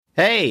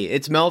Hey,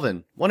 it's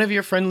Melvin, one of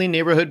your friendly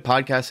neighborhood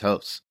podcast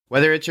hosts.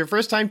 Whether it's your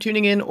first time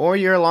tuning in or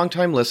you're a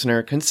longtime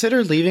listener,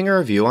 consider leaving a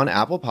review on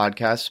Apple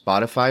Podcasts,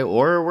 Spotify,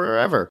 or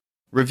wherever.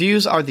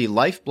 Reviews are the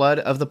lifeblood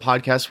of the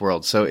podcast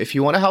world, so if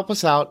you want to help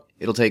us out,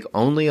 it'll take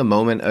only a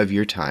moment of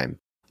your time.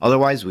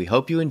 Otherwise, we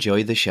hope you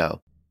enjoy the show.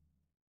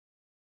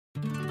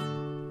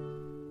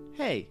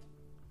 Hey,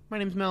 my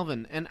name's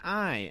Melvin, and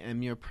I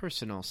am your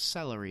personal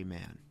celery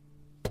man.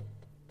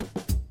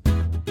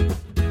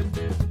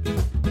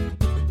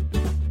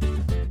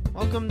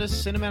 Welcome to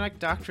Cinematic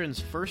Doctrine's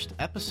first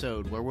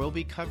episode, where we'll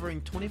be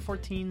covering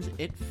 2014's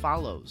It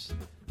Follows.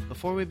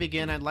 Before we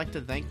begin, I'd like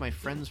to thank my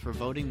friends for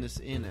voting this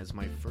in as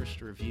my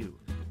first review.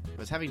 I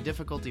was having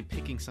difficulty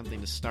picking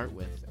something to start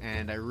with,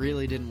 and I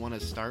really didn't want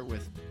to start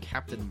with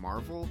Captain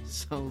Marvel,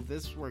 so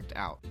this worked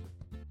out.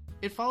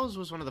 It Follows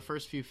was one of the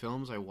first few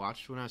films I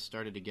watched when I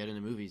started to get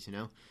into movies,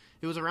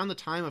 It was around the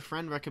time a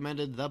friend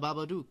recommended The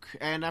Babadook,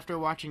 and after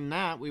watching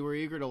that, we were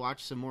eager to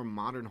watch some more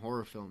modern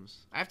horror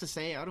films. I have to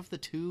say, out of the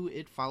two,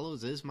 It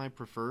Follows is my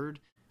preferred.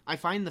 I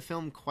find the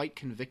film quite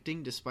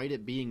convicting, despite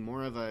it being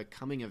more of a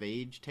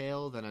coming-of-age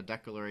tale than a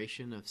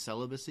declaration of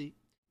celibacy.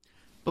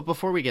 But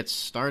before we get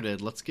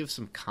started, let's give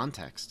some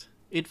context.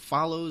 It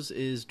Follows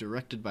is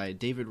directed by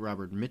David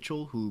Robert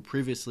Mitchell, who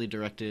previously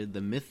directed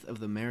The Myth of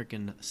the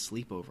American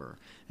Sleepover,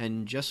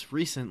 and just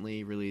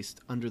recently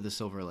released Under the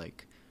Silver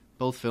Lake.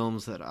 Both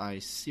films that I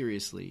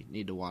seriously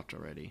need to watch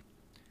already.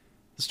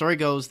 The story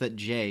goes that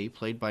Jay,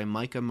 played by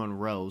Micah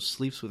Monroe,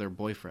 sleeps with her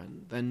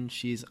boyfriend. Then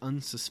she's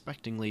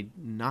unsuspectingly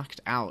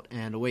knocked out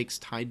and awakes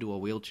tied to a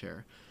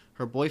wheelchair.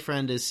 Her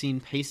boyfriend is seen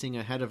pacing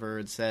ahead of her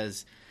and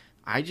says,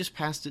 "I just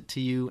passed it to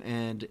you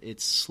and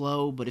it's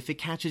slow, but if it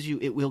catches you,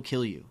 it will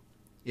kill you.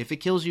 If it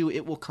kills you,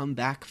 it will come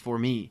back for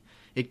me.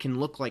 It can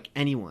look like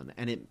anyone,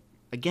 and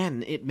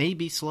it may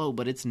be slow,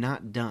 but it's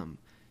not dumb.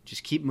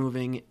 Just keep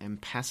moving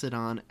and pass it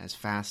on as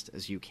fast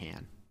as you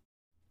can."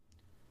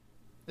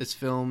 This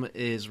film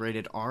is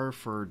rated R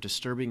for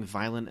disturbing,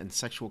 violent, and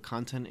sexual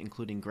content,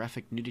 including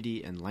graphic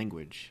nudity and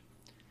language.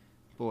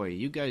 Boy,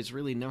 you guys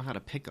really know how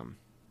to pick 'em.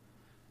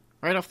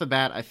 Right off the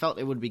bat, I felt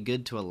it would be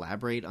good to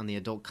elaborate on the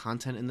adult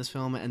content in this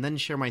film, and then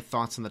share my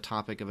thoughts on the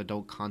topic of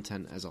adult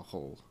content as a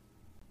whole.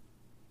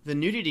 The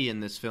nudity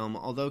in this film,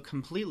 although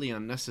completely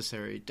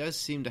unnecessary, does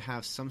seem to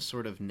have some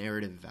sort of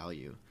narrative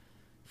value.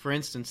 For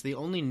instance, the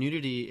only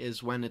nudity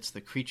is when it's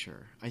the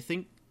creature. I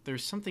think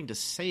there's something to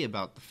say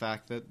about the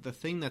fact that the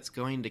thing that's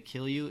going to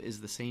kill you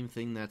is the same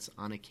thing that's,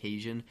 on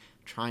occasion,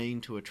 trying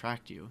to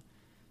attract you.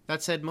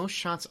 That said, most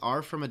shots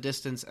are from a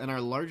distance and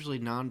are largely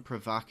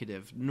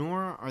non-provocative,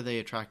 nor are they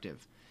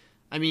attractive.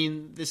 I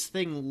mean, this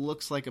thing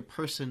looks like a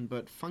person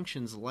but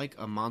functions like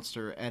a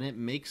monster, and it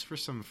makes for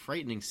some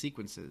frightening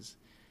sequences.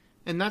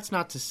 And that's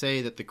not to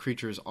say that the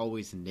creature is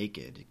always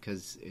naked,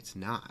 because it's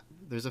not.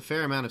 There's a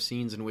fair amount of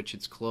scenes in which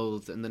it's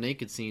clothed, and the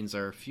naked scenes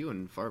are few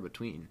and far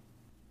between.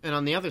 And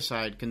on the other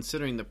side,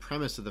 considering the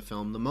premise of the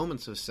film, the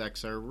moments of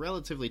sex are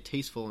relatively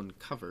tasteful and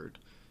covered.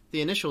 The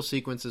initial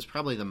sequence is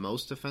probably the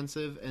most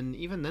offensive, and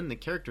even then the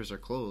characters are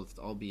clothed,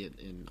 albeit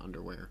in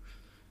underwear.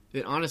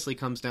 It honestly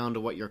comes down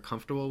to what you're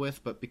comfortable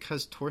with, but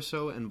because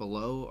torso and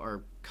below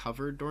are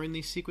covered during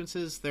these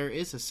sequences, there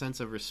is a sense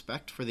of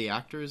respect for the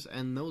actors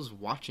and those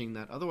watching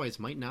that otherwise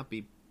might not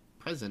be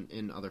present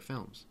in other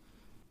films.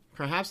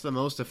 Perhaps the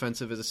most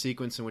offensive is a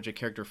sequence in which a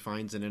character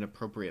finds an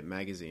inappropriate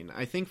magazine.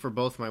 I think for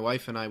both my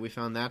wife and I, we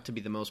found that to be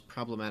the most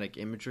problematic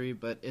imagery,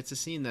 but it's a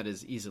scene that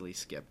is easily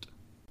skipped.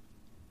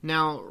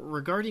 Now,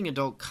 regarding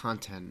adult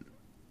content,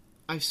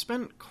 I've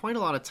spent quite a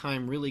lot of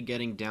time really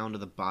getting down to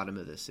the bottom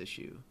of this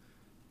issue.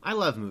 I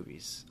love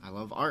movies, I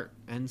love art,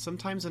 and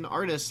sometimes an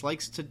artist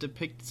likes to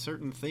depict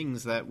certain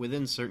things that,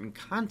 within certain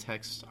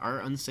contexts,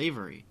 are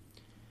unsavory.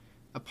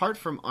 Apart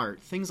from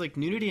art, things like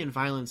nudity and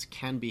violence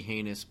can be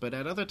heinous, but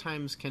at other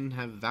times can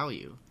have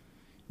value.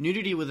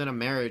 Nudity within a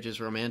marriage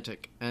is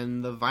romantic,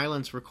 and the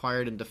violence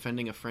required in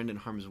defending a friend in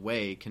harm's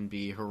way can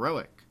be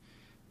heroic.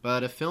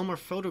 But a film or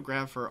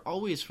photograph are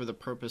always for the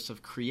purpose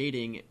of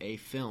creating a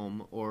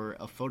film or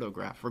a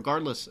photograph,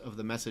 regardless of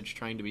the message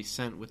trying to be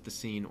sent with the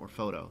scene or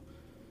photo.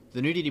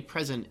 The nudity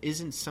present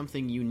isn't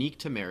something unique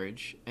to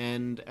marriage,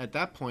 and at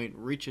that point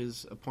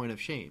reaches a point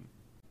of shame.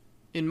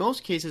 In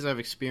most cases I've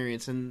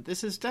experienced, and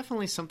this is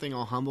definitely something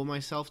I'll humble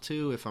myself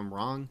to if I'm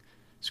wrong,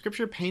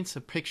 Scripture paints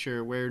a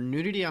picture where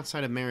nudity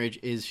outside of marriage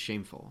is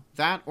shameful.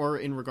 That, or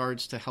in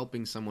regards to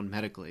helping someone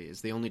medically,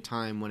 is the only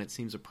time when it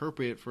seems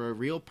appropriate for a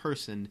real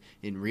person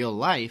in real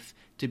life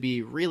to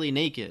be really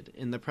naked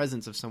in the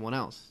presence of someone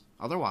else.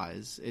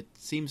 Otherwise, it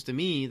seems to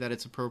me that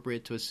it's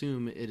appropriate to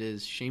assume it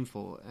is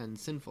shameful and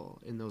sinful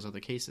in those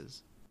other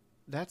cases.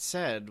 That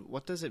said,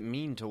 what does it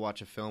mean to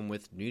watch a film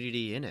with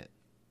nudity in it?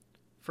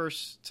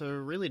 First, to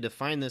really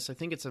define this, I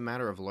think it's a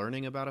matter of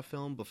learning about a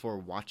film before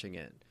watching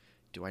it.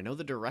 Do I know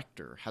the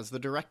director? Has the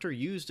director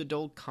used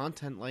adult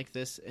content like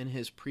this in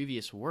his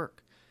previous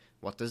work?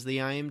 What does the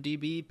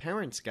IMDb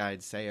Parents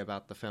Guide say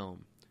about the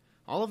film?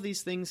 All of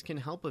these things can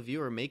help a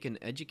viewer make an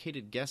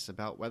educated guess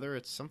about whether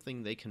it's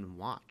something they can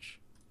watch.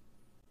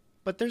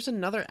 But there's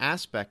another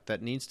aspect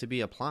that needs to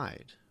be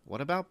applied.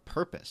 What about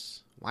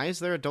purpose? Why is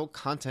there adult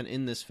content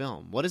in this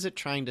film? What is it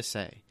trying to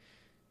say?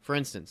 For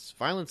instance,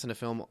 violence in a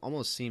film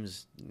almost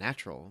seems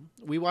natural.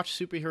 We watch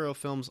superhero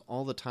films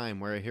all the time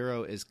where a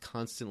hero is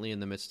constantly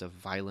in the midst of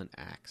violent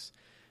acts.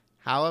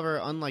 However,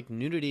 unlike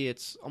nudity,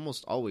 it's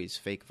almost always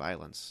fake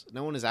violence.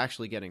 No one is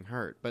actually getting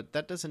hurt, but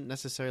that doesn't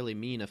necessarily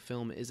mean a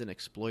film isn't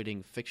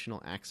exploiting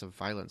fictional acts of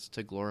violence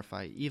to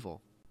glorify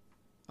evil.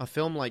 A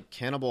film like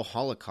Cannibal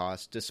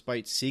Holocaust,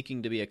 despite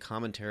seeking to be a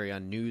commentary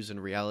on news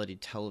and reality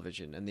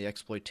television and the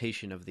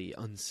exploitation of the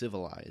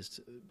uncivilized,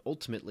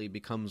 ultimately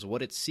becomes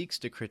what it seeks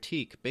to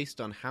critique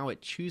based on how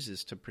it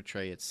chooses to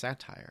portray its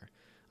satire,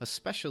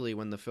 especially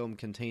when the film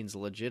contains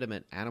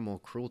legitimate animal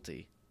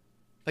cruelty.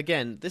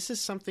 Again, this is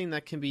something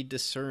that can be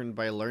discerned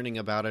by learning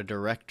about a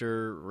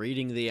director,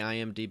 reading the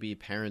IMDb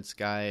Parents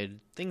Guide,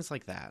 things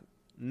like that.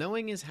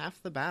 Knowing is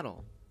half the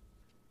battle.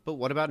 But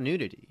what about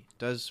nudity?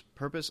 Does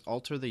purpose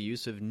alter the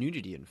use of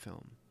nudity in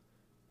film?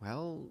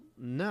 Well,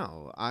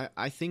 no.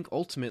 I think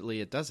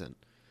ultimately it doesn't.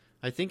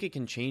 I think it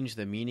can change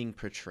the meaning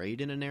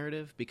portrayed in a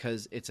narrative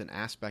because it's an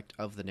aspect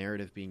of the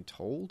narrative being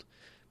told.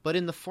 But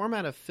in the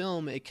format of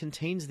film, it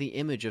contains the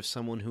image of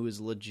someone who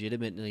is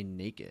legitimately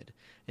naked,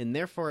 and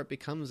therefore it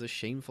becomes a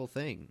shameful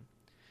thing.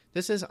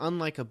 This is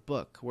unlike a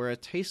book, where a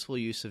tasteful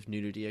use of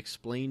nudity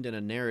explained in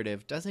a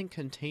narrative doesn't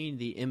contain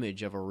the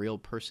image of a real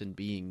person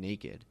being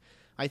naked.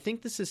 I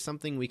think this is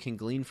something we can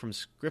glean from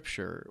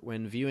Scripture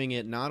when viewing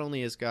it not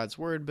only as God's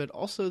Word, but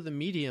also the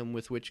medium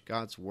with which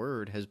God's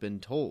Word has been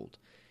told.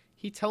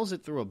 He tells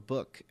it through a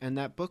book, and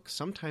that book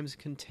sometimes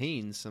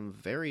contains some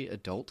very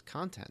adult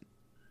content.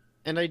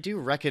 And I do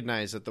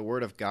recognize that the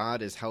Word of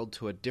God is held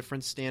to a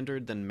different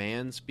standard than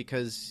man's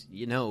because,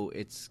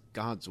 it's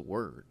God's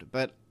Word.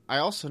 But I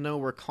also know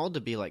we're called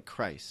to be like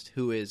Christ,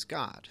 who is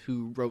God,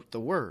 who wrote the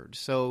Word.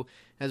 So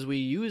as we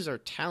use our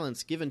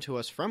talents given to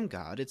us from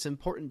God, it's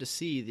important to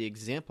see the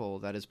example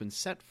that has been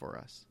set for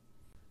us.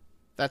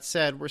 That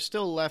said, we're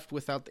still left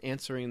without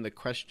answering the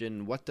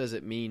question, what does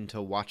it mean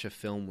to watch a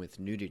film with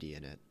nudity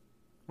in it?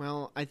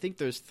 Well, I think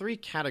there's 3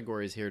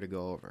 categories here to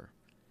go over.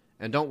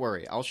 And don't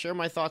worry, I'll share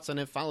my thoughts on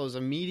It Follows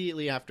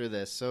immediately after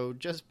this, so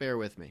just bear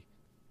with me.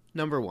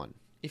 Number 1.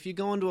 If you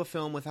go into a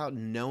film without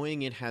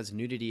knowing it has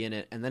nudity in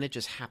it and then it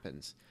just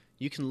happens,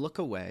 you can look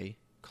away,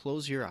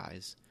 close your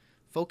eyes,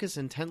 focus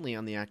intently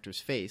on the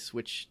actor's face,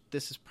 which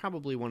this is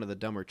probably one of the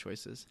dumber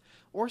choices,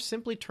 or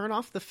simply turn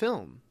off the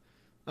film.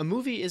 A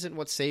movie isn't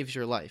what saves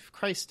your life,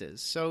 Christ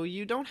is, so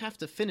you don't have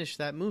to finish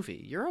that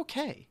movie. You're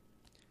okay.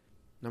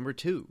 Number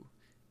 2.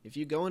 If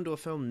you go into a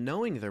film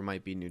knowing there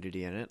might be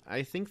nudity in it,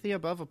 I think the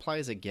above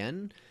applies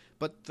again,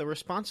 but the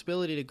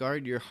responsibility to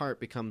guard your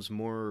heart becomes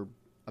more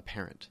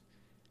apparent.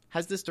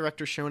 Has this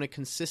director shown a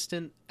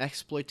consistent,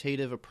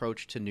 exploitative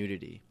approach to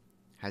nudity?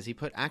 Has he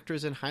put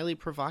actors in highly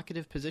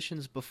provocative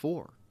positions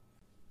before?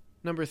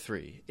 Number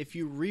 3. If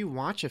you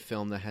re-watch a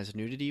film that has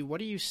nudity,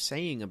 what are you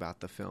saying about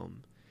the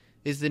film?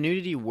 Is the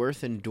nudity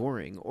worth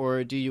enduring,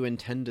 or do you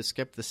intend to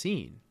skip the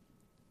scene?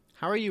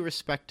 How are you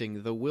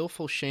respecting the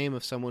willful shame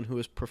of someone who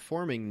is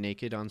performing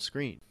naked on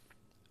screen?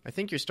 I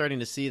think you're starting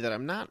to see that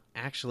I'm not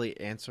actually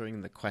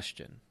answering the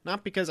question.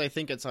 Not because I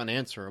think it's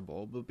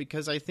unanswerable, but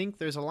because I think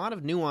there's a lot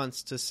of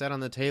nuance to set on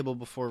the table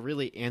before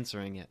really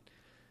answering it.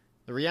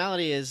 The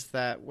reality is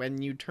that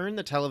when you turn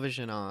the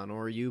television on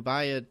or you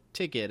buy a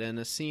ticket and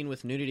a scene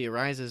with nudity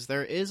arises,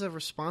 there is a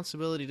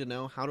responsibility to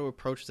know how to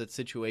approach that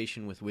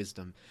situation with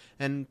wisdom.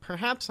 And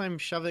perhaps I'm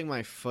shoving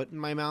my foot in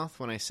my mouth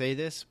when I say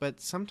this,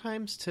 but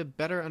sometimes to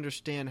better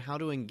understand how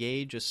to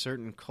engage a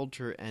certain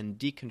culture and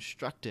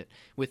deconstruct it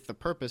with the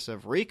purpose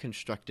of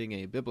reconstructing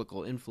a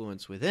biblical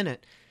influence within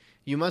it,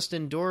 you must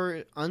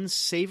endure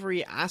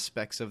unsavory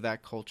aspects of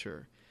that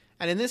culture.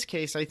 And in this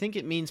case, I think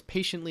it means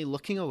patiently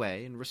looking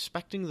away and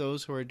respecting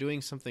those who are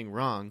doing something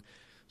wrong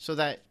so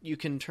that you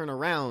can turn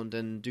around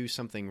and do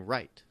something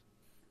right.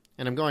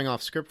 And I'm going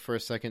off script for a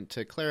second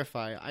to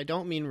clarify. I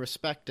don't mean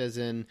respect as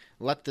in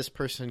let this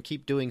person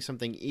keep doing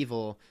something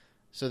evil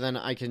so then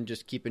I can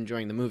just keep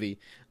enjoying the movie.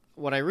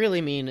 What I really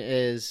mean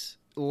is,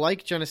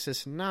 like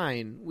Genesis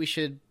 9, we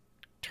should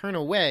turn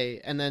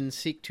away and then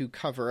seek to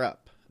cover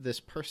up this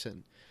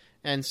person.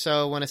 And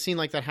so when a scene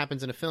like that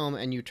happens in a film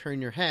and you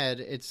turn your head,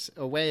 it's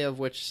a way of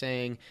which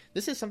saying,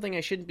 this is something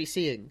I shouldn't be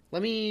seeing.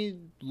 Let me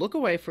look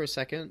away for a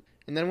second,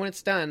 and then when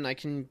it's done, I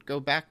can go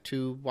back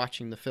to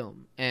watching the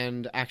film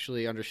and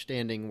actually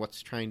understanding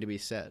what's trying to be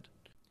said.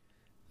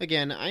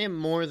 Again, I am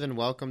more than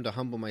welcome to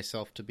humble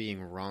myself to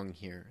being wrong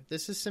here.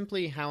 This is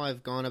simply how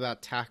I've gone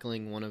about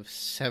tackling one of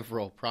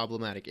several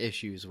problematic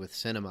issues with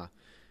cinema.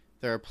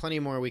 There are plenty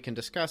more we can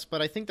discuss,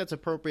 but I think that's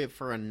appropriate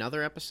for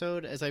another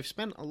episode, as I've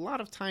spent a lot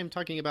of time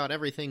talking about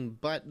everything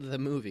but the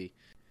movie.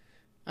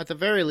 At the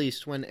very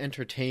least, when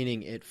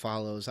entertaining It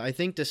Follows, I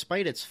think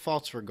despite its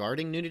faults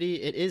regarding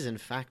nudity, it is in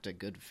fact a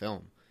good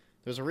film.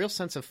 There's a real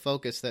sense of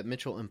focus that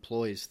Mitchell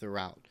employs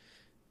throughout.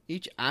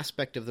 Each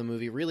aspect of the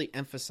movie really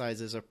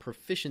emphasizes a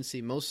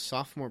proficiency most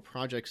sophomore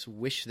projects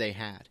wish they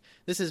had.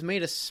 This is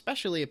made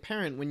especially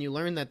apparent when you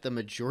learn that the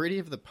majority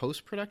of the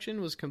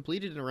post-production was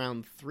completed in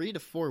around 3 to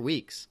 4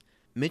 weeks.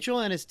 Mitchell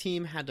and his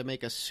team had to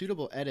make a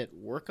suitable edit,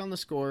 work on the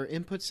score,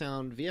 input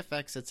sound,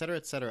 VFX,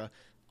 etc.,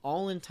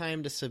 all in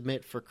time to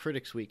submit for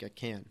Critics Week at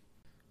Cannes.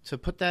 To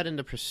put that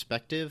into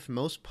perspective,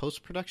 most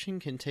post-production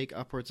can take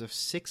upwards of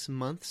 6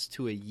 months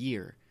to a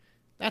year.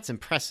 That's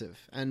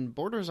impressive, and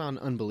borders on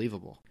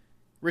unbelievable.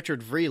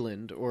 Richard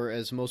Vreeland, or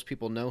as most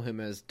people know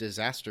him as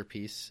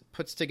Disasterpiece,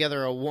 puts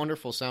together a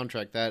wonderful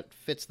soundtrack that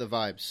fits the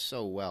vibe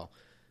so well.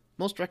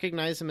 Most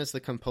recognize him as the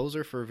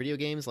composer for video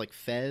games like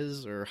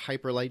Fez or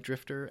Hyper Light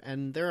Drifter,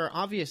 and there are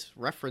obvious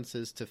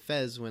references to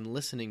Fez when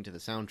listening to the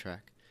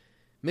soundtrack.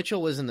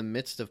 Mitchell was in the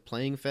midst of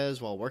playing Fez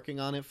while working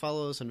on It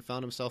Follows and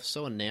found himself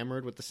so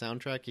enamored with the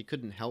soundtrack he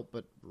couldn't help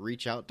but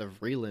reach out to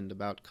Vreeland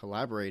about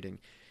collaborating.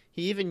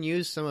 He even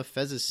used some of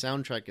Fez's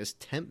soundtrack as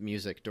temp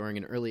music during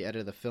an early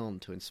edit of the film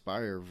to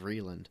inspire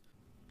Vreeland.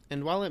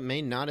 And while it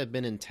may not have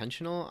been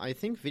intentional, I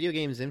think video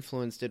games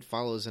influenced It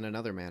Follows in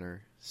another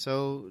manner.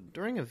 So,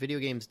 during a video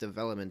game's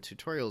development,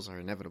 tutorials are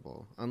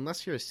inevitable.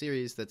 Unless you're a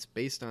series that's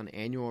based on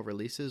annual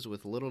releases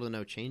with little to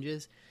no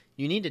changes,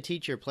 you need to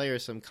teach your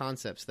players some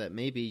concepts that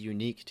may be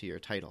unique to your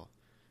title.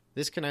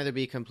 This can either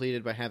be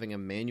completed by having a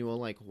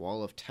manual-like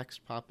wall of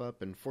text pop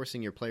up and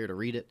forcing your player to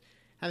read it,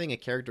 having a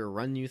character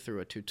run you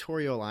through a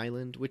tutorial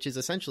island, which is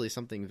essentially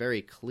something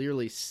very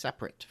clearly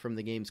separate from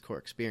the game's core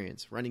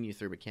experience, running you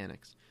through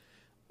mechanics,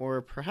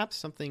 or perhaps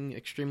something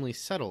extremely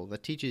subtle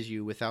that teaches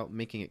you without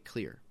making it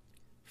clear.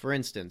 For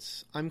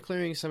instance, I'm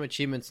clearing some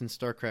achievements in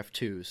StarCraft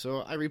 2,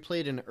 so I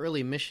replayed an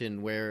early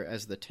mission where,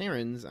 as the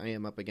Terrans, I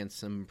am up against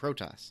some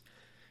Protoss.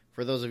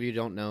 For those of you who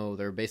don't know,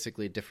 they're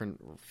basically different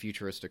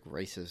futuristic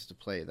races to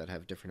play that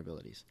have different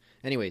abilities.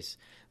 Anyways,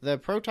 the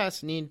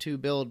Protoss need to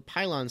build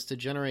pylons to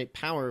generate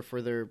power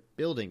for their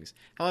buildings.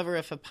 However,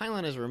 if a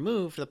pylon is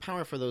removed, the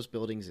power for those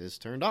buildings is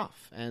turned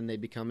off, and they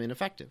become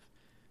ineffective.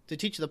 To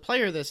teach the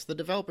player this, the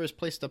developers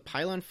placed a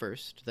pylon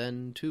first,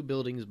 then 2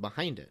 buildings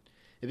behind it.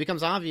 It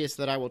becomes obvious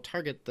that I will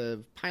target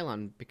the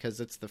pylon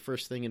because it's the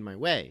first thing in my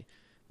way.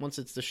 Once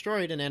it's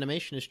destroyed, an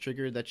animation is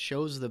triggered that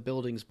shows the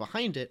buildings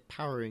behind it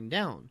powering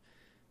down.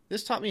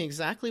 This taught me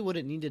exactly what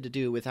it needed to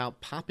do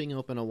without popping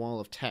open a wall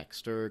of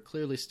text or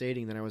clearly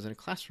stating that I was in a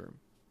classroom.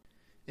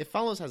 It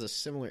Follows has a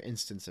similar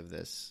instance of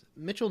this.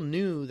 Mitchell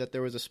knew that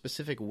there was a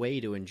specific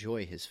way to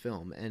enjoy his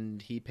film, and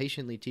he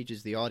patiently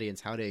teaches the audience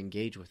how to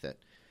engage with it.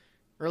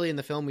 Early in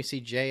the film, we see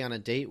Jay on a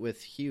date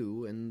with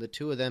Hugh, and the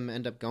two of them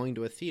end up going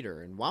to a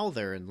theater, and while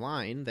they're in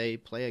line, they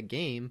play a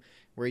game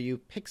where you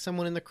pick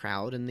someone in the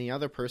crowd, and the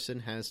other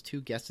person has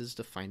 2 guesses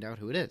to find out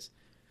who it is.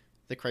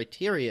 The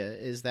criteria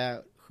is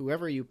that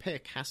whoever you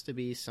pick has to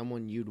be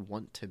someone you'd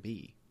want to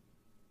be.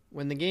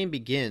 When the game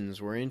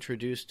begins, we're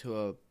introduced to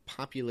a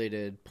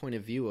populated point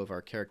of view of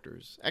our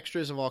characters.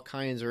 Extras of all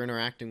kinds are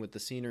interacting with the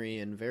scenery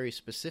in very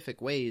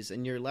specific ways,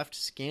 and you're left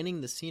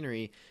scanning the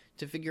scenery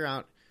to figure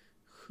out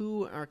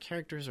who our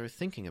characters are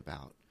thinking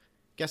about.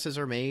 Guesses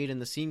are made,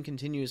 and the scene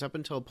continues up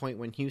until a point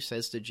when Hugh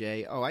says to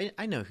Jay, "Oh,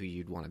 I know who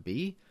you'd want to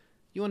be.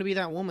 You want to be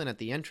that woman at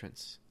the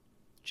entrance."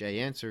 Jay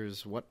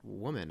answers, "What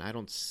woman? I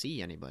don't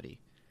see anybody."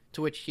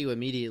 To which Hugh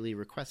immediately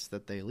requests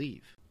that they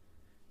leave.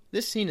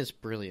 This scene is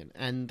brilliant,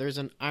 and there's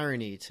an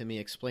irony to me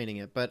explaining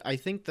it, but I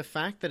think the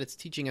fact that it's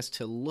teaching us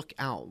to look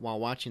out while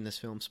watching this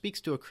film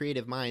speaks to a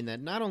creative mind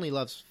that not only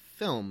loves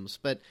films,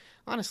 but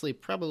honestly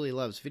probably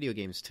loves video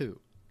games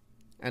too.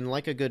 And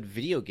like a good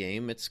video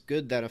game, it's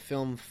good that a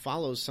film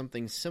follows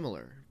something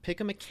similar.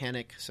 Pick a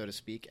mechanic, so to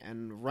speak,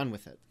 and run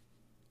with it.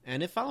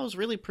 And It Follows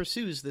really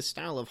pursues this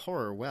style of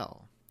horror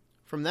well.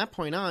 From that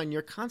point on,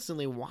 you're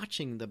constantly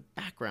watching the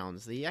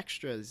backgrounds, the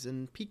extras,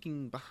 and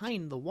peeking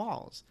behind the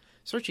walls,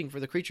 searching for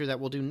the creature that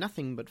will do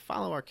nothing but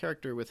follow our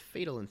character with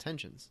fatal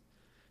intentions.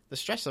 The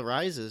stress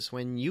arises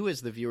when you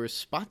as the viewer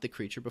spot the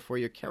creature before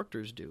your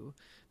characters do,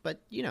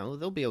 but,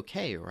 they'll be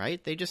okay,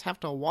 right? They just have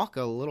to walk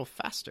a little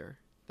faster.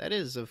 That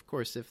is, of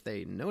course, if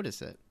they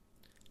notice it.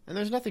 And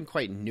there's nothing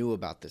quite new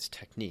about this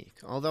technique,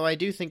 although I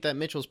do think that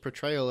Mitchell's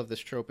portrayal of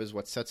this trope is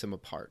what sets him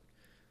apart.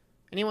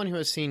 Anyone who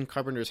has seen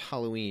Carpenter's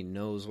Halloween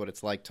knows what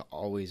it's like to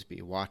always be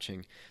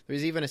watching.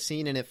 There's even a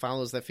scene in It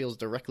Follows that feels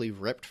directly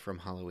ripped from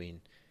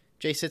Halloween.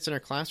 Jay sits in her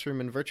classroom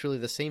in virtually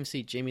the same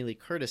seat Jamie Lee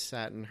Curtis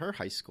sat in her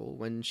high school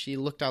when she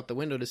looked out the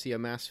window to see a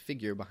masked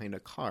figure behind a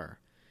car.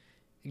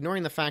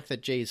 Ignoring the fact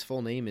that Jay's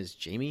full name is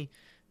Jamie,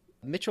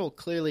 Mitchell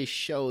clearly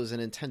shows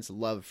an intense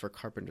love for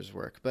Carpenter's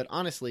work, but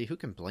honestly, who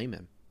can blame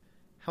him?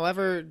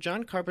 However,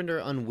 John Carpenter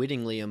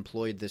unwittingly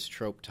employed this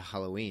trope to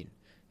Halloween.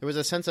 There was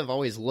a sense of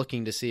always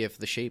looking to see if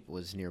the shape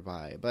was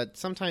nearby, but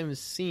sometimes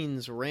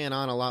scenes ran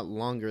on a lot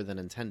longer than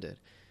intended.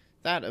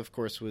 That, of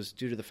course, was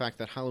due to the fact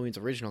that Halloween's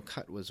original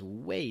cut was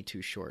way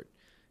too short,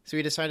 so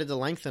he decided to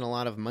lengthen a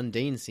lot of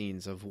mundane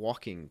scenes of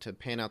walking to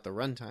pan out the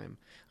runtime.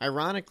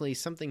 Ironically,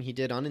 something he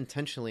did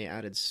unintentionally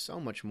added so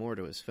much more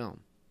to his film.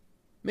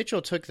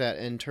 Mitchell took that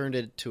and turned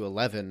it to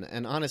 11,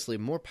 and honestly,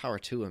 more power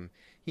to him.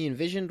 He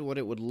envisioned what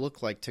it would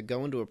look like to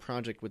go into a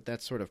project with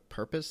that sort of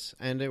purpose,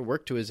 and it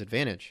worked to his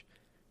advantage.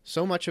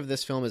 So much of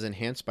this film is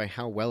enhanced by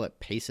how well it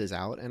paces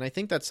out, and I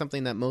think that's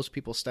something that most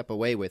people step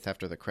away with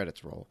after the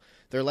credits roll.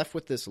 They're left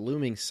with this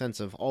looming sense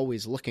of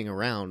always looking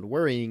around,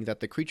 worrying that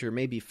the creature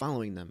may be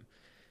following them,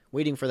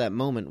 waiting for that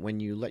moment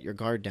when you let your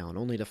guard down,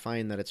 only to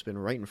find that it's been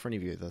right in front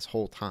of you this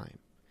whole time.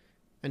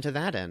 And to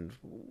that end,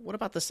 what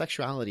about the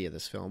sexuality of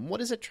this film? What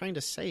is it trying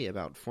to say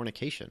about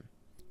fornication?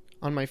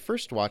 On my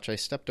first watch, I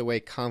stepped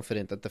away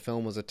confident that the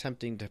film was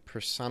attempting to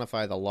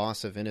personify the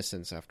loss of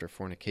innocence after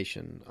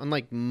fornication.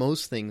 Unlike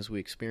most things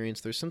we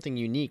experience, there's something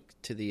unique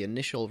to the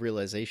initial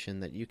realization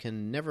that you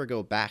can never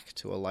go back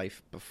to a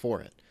life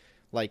before it.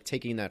 Like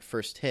taking that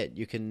first hit,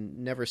 you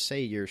can never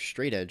say you're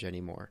straight edge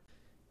anymore.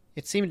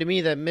 It seemed to me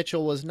that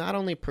Mitchell was not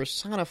only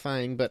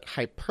personifying, but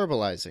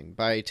hyperbolizing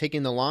by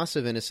taking the loss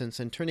of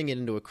innocence and turning it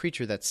into a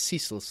creature that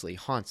ceaselessly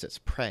haunts its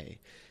prey.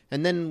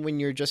 And then when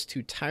you're just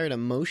too tired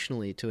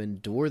emotionally to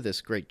endure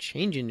this great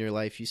change in your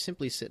life, you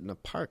simply sit in a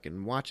park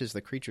and watch as the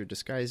creature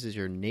disguised as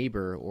your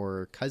neighbor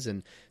or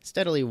cousin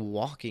steadily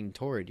walking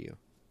toward you.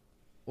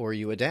 Or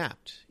you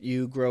adapt.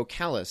 You grow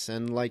callous,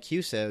 and like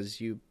Hugh says,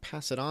 you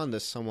pass it on to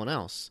someone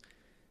else.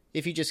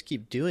 If you just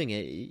keep doing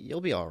it,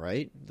 you'll be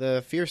alright.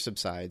 The fear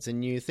subsides,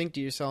 and you think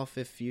to yourself,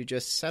 if you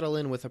just settle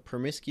in with a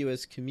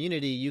promiscuous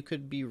community, you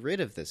could be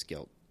rid of this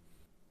guilt.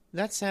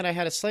 That said, I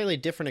had a slightly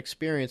different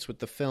experience with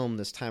the film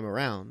this time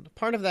around.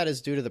 Part of that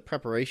is due to the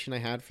preparation I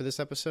had for this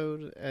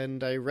episode,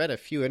 and I read a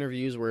few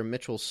interviews where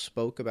Mitchell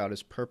spoke about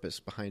his purpose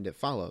behind It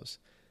Follows.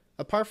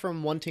 Apart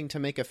from wanting to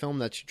make a film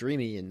that's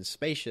dreamy and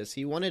spacious,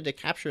 he wanted to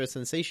capture a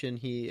sensation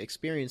he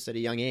experienced at a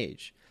young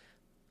age,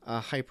 a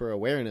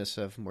hyper-awareness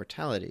of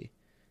mortality.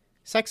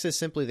 Sex is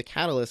simply the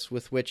catalyst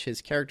with which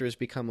his characters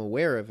become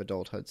aware of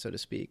adulthood, so to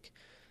speak,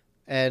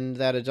 and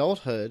that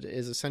adulthood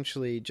is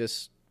essentially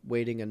just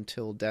waiting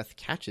until death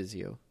catches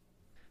you.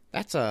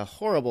 That's a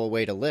horrible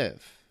way to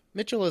live.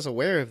 Mitchell is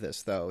aware of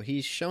this, though.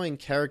 He's showing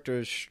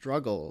characters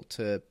struggle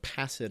to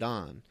pass it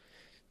on.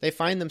 They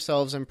find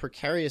themselves in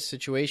precarious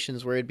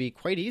situations where it'd be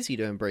quite easy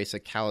to embrace a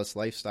callous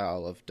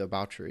lifestyle of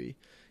debauchery.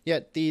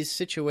 Yet these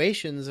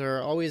situations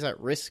are always at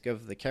risk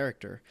of the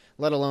character,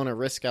 let alone a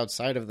risk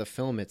outside of the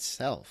film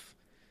itself.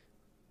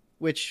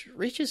 Which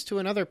reaches to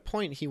another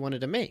point he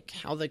wanted to make,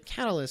 how the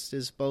catalyst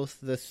is both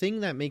the thing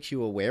that makes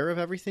you aware of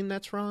everything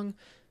that's wrong,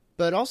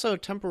 but also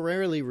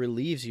temporarily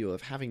relieves you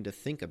of having to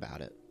think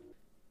about it.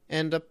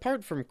 And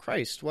apart from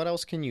Christ, what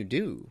else can you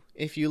do?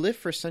 If you live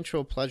for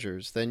sensual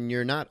pleasures, then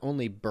you're not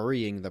only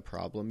burying the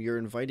problem, you're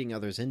inviting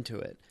others into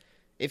it.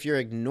 If you're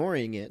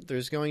ignoring it,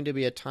 there's going to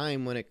be a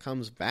time when it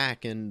comes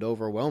back and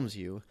overwhelms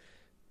you.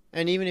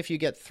 And even if you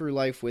get through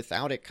life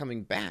without it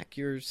coming back,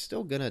 you're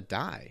still gonna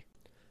die.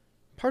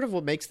 Part of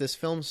what makes this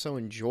film so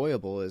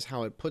enjoyable is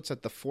how it puts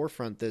at the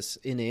forefront this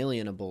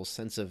inalienable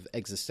sense of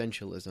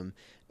existentialism,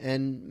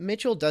 and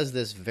Mitchell does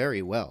this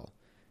very well.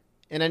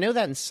 And I know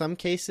that in some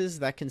cases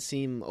that can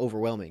seem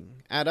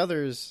overwhelming, at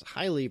others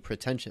highly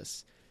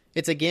pretentious.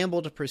 It's a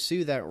gamble to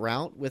pursue that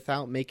route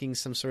without making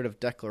some sort of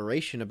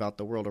declaration about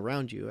the world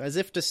around you, as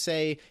if to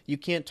say you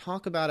can't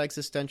talk about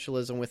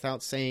existentialism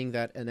without saying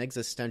that an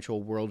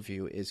existential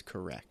worldview is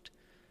correct.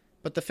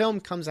 But the film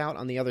comes out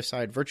on the other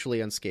side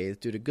virtually unscathed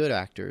due to good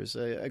actors,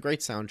 a great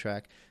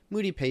soundtrack,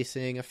 moody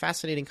pacing, a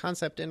fascinating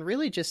concept, and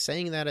really just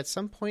saying that at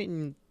some point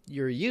in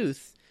your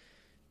youth,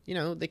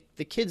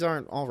 the kids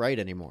aren't all right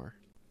anymore.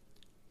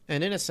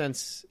 And in a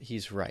sense,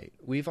 he's right.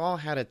 We've all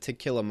had a To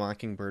Kill a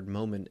Mockingbird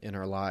moment in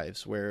our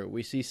lives where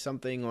we see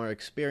something or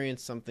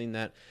experience something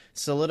that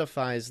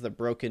solidifies the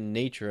broken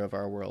nature of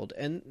our world,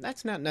 and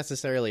that's not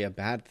necessarily a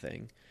bad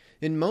thing.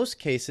 In most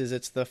cases,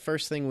 it's the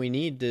first thing we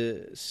need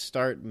to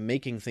start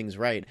making things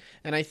right,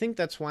 and I think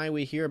that's why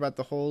we hear about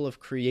the whole of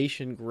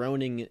creation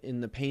groaning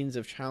in the pains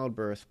of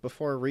childbirth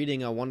before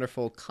reading a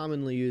wonderful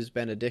commonly used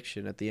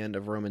benediction at the end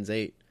of Romans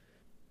 8.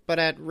 But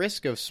at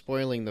risk of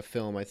spoiling the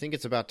film, I think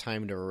it's about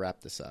time to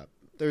wrap this up.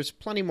 There's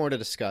plenty more to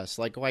discuss,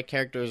 like why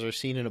characters are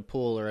seen in a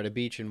pool or at a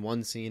beach in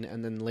one scene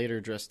and then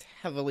later dressed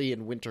heavily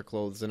in winter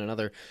clothes in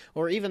another,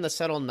 or even the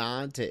subtle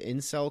nod to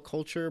incel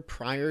culture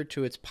prior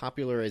to its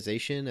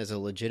popularization as a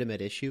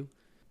legitimate issue.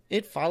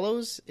 It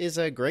Follows is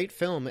a great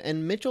film,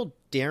 and Mitchell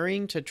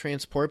daring to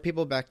transport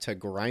people back to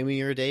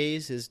grimier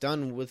days is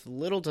done with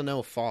little to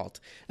no fault,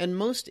 and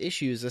most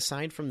issues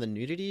aside from the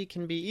nudity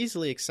can be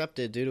easily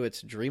accepted due to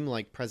its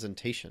dreamlike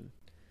presentation.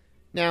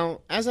 Now,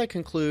 as I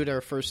conclude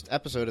our first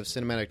episode of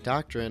Cinematic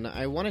Doctrine,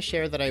 I want to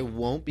share that I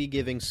won't be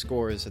giving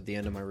scores at the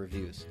end of my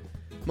reviews.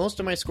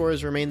 Most of my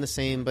scores remain the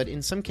same, but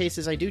in some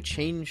cases I do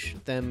change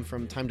them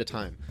from time to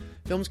time.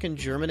 Films can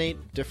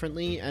germinate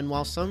differently, and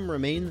while some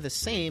remain the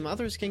same,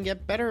 others can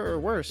get better or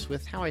worse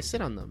with how I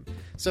sit on them.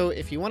 So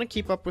if you want to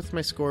keep up with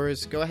my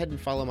scores, go ahead and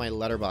follow my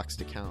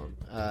Letterboxd account,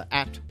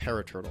 at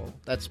Paraturtle.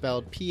 That's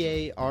spelled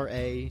Paraturtle.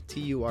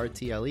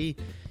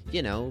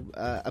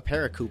 A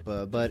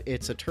Paracoopa, but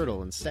it's a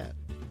turtle instead.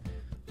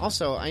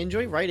 Also, I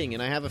enjoy writing,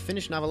 and I have a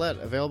finished novelette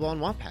available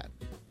on Wattpad.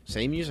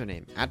 Same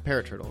username, at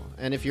Paraturtle.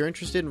 And if you're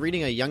interested in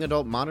reading a young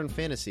adult modern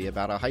fantasy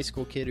about a high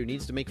school kid who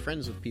needs to make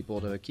friends with people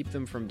to keep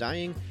them from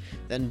dying,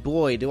 then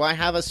boy, do I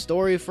have a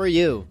story for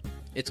you.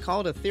 It's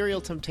called Ethereal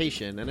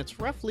Temptation, and it's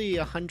roughly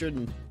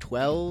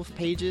 112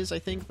 pages, I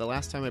think, the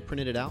last time I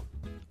printed it out.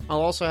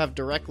 I'll also have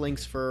direct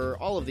links for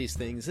all of these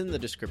things in the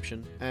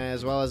description,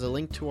 as well as a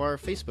link to our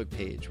Facebook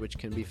page, which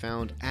can be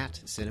found at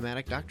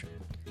Cinematic Doctrine.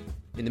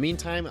 In the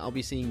meantime, I'll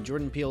be seeing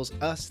Jordan Peele's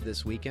Us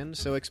this weekend,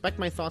 so expect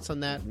my thoughts on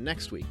that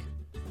next week.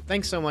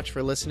 Thanks so much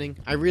for listening.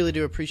 I really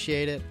do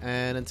appreciate it,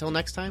 and until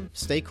next time,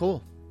 stay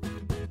cool.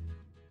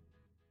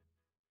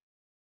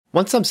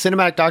 Want some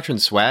Cinematic Doctrine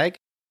swag?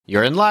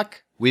 You're in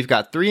luck! We've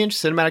got 3-inch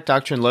Cinematic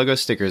Doctrine logo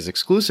stickers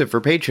exclusive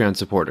for Patreon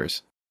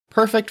supporters.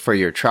 Perfect for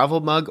your travel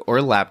mug or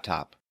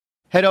laptop.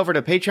 Head over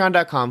to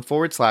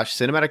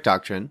patreon.com/Cinematic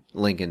Doctrine,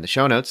 link in the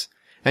show notes,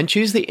 and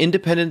choose the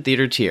Independent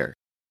Theater tier.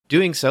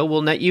 Doing so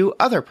will net you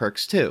other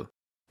perks too.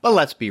 But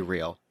let's be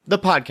real, the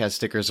podcast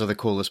stickers are the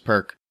coolest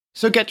perk.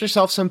 So get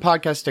yourself some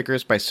podcast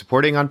stickers by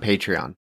supporting on Patreon.